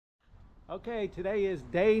Okay, today is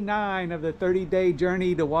day 9 of the 30-day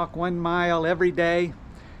journey to walk 1 mile every day.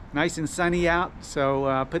 Nice and sunny out,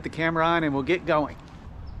 so put the camera on and we'll get going.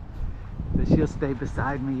 So she'll stay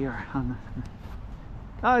beside me here.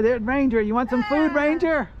 Oh, there's Ranger. You want some food,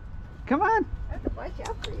 Ranger? Come on. I have to watch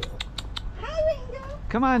out for you. Hi, Ranger.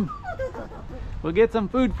 Come on. We'll get some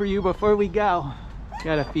food for you before we go.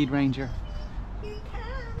 Gotta feed Ranger. Here he comes.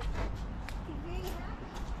 He's very happy.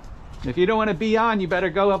 If you don't want to be on, you better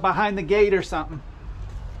go up behind the gate or something.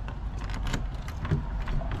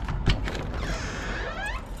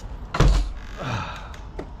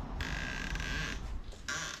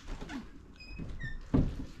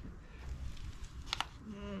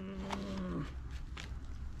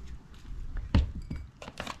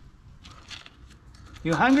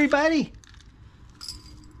 You hungry, buddy?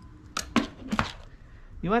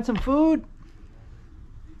 You want some food?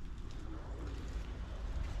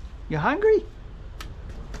 You hungry?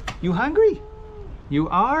 You hungry? You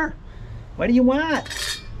are? What do you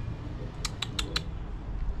want?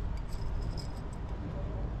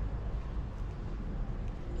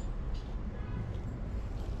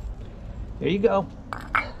 There you go.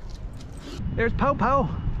 There's Popo.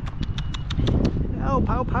 Oh,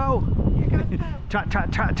 Popo. Here comes Popo. Trot,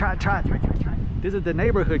 trot, trot, trot, trot. This is the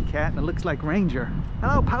neighborhood cat and it looks like Ranger.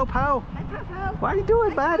 Hello, Popo. Hi, Popo. What are you doing,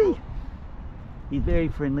 Hi, buddy? Popo. He's very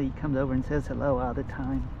friendly. He comes over and says hello all the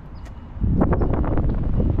time.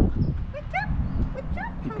 What's up? What's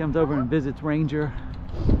up, He Popo? comes over and visits Ranger.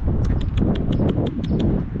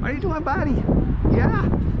 What are you doing, buddy? Yeah?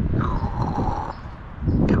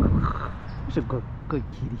 You're a good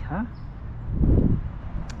kitty, huh?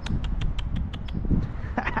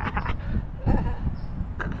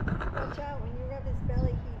 Watch out, when you rub his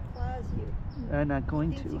belly, he claws you. I'm not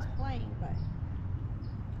going He thinks to. he's playing, but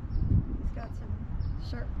he's got some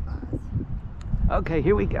sharp claws. Okay,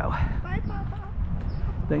 here we go. Bye, Popo.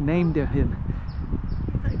 They named him He's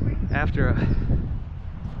like, Ranger. after a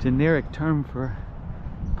generic term for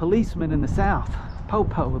policemen in the South.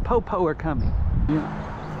 Popo. The Popo are coming. Yeah.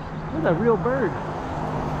 What a real bird.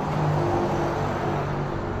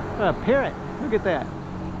 What a parrot. Look at that.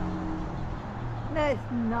 No,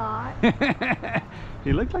 it's not.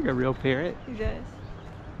 He looked like a real parrot. He does.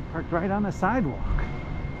 Parked right on the sidewalk.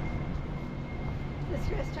 Is this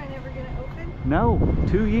restaurant ever going to open? No,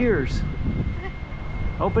 2 years.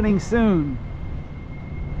 Opening soon.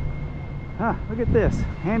 Huh, look at this.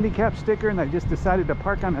 Handicap sticker and they just decided to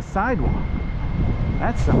park on a sidewalk.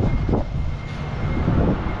 That's something. It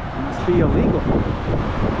must be illegal.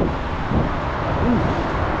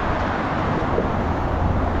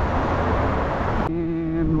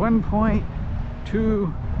 And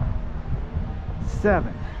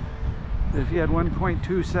 1.27. If you had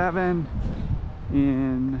 1.27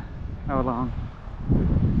 in how long?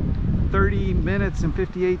 30 minutes and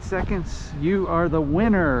 58 seconds, you are the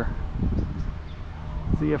winner.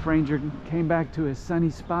 See if Ranger came back to his sunny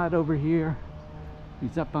spot over here.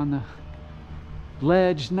 He's up on the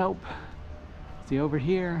ledge. Nope. See over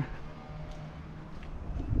here.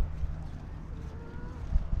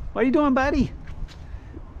 What are you doing, buddy?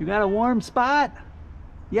 You got a warm spot?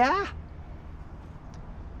 Yeah?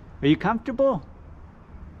 Are you comfortable?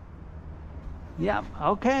 Yep,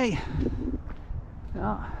 okay.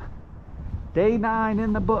 Well, day 9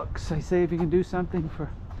 in the books. They say if you can do something for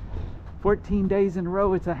 14 days in a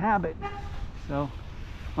row, it's a habit. So,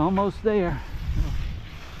 almost there.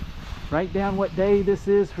 Write down what day this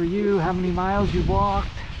is for you, how many miles you walked.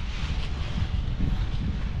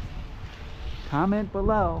 Comment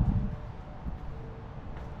below.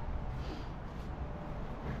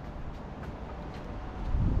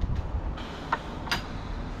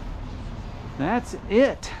 That's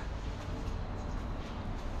it.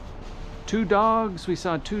 2 dogs. We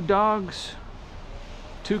saw 2 dogs,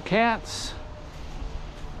 2 cats,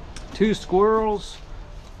 2 squirrels.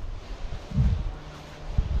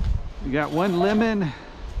 We got 1 lemon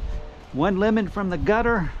from the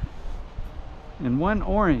gutter, and 1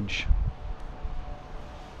 orange.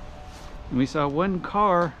 And we saw 1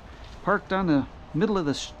 car parked on the middle of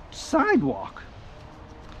the sidewalk.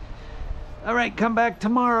 All right, come back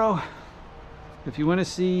tomorrow. If you want to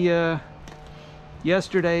see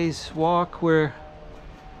yesterday's walk, where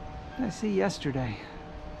did I see yesterday?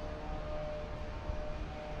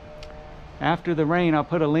 After the rain, I'll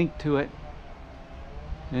put a link to it.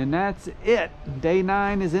 And that's it. Day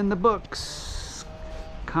 9 is in the books.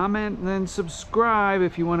 Comment and then subscribe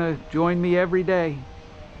if you want to join me every day.